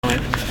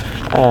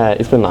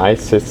It's been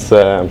nice. It's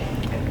a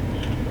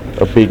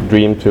big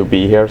dream to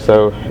be here,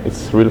 so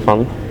it's really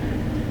fun.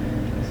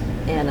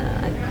 And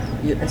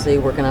I saw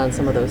you working on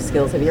some of those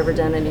skills. Have you ever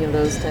done any of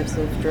those types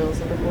of drills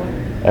before?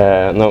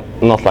 No,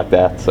 not like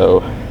that.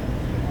 So,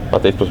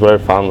 but it was very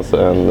fun,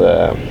 and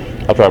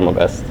I tried my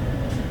best.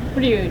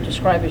 What do you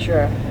describe as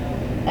your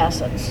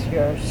assets,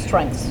 your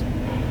strengths?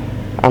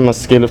 I'm a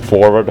skilled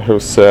forward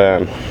who's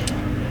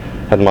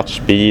had much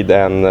speed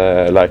and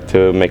like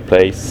to make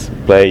play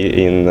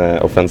in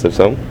offensive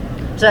zone.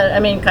 Is that, I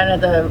mean, kind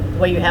of the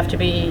way you have to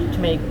be to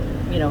make,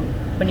 you know,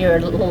 when you're a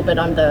little bit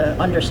on the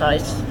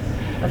undersized?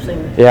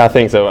 Yeah, I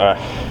think so.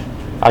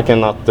 I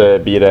cannot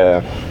be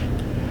the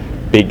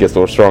biggest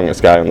or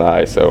strongest guy on the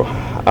ice, so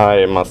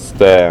I must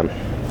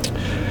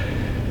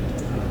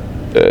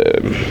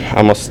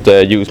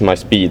use my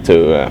speed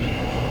to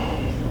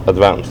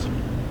advance.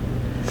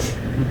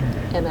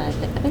 And I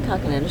think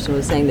Håkan Andersson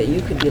was saying that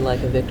you could be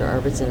like a Victor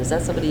Arvidsson. Is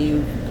that somebody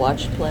you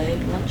watched play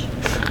much?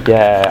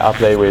 Yeah, I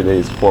play with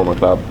his former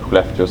club,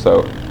 Skellefteå,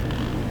 so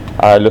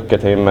I look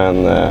at him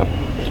and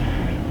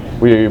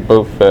we're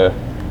both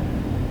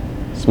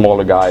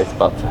smaller guys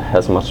but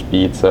has much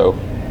speed, so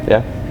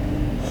yeah.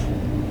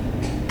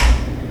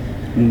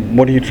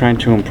 What are you trying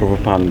to improve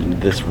upon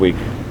this week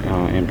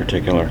in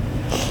particular?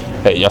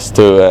 Just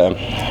to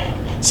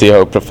see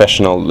how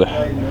professional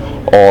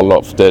all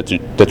of the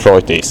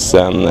Detroit is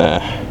and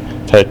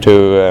try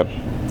to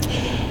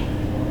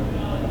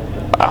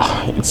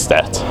it's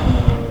that.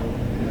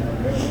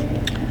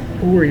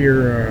 Who were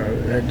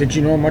your? Did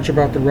you know much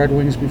about the Red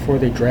Wings before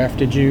they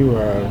drafted you?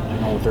 You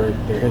know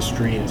their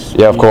history is.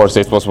 Yeah, of course.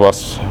 It was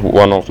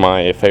one of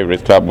my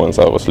favorite clubs when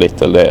I was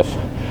little. The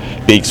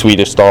big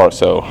Swedish star.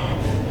 So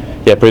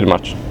yeah, pretty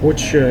much.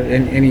 Which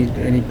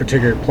any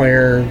particular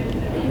player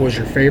was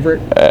your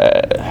favorite?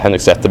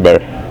 Henrik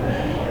Zetterberg.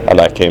 I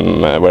like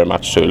him very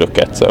much to look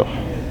at. So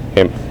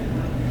him.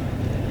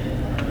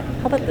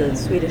 How about the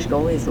Swedish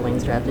goalies the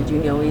Wings drafted? Did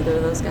you know either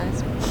of those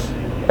guys?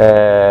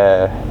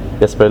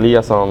 Jesper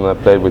Eliasson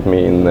played with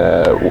me in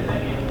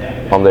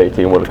on the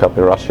 18 World Cup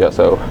in Russia,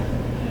 so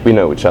we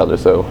know each other.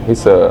 So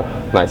he's a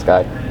nice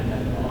guy.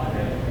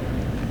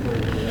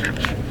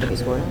 Have you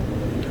scored?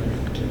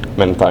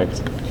 Many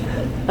times.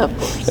 Of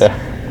course. Yeah.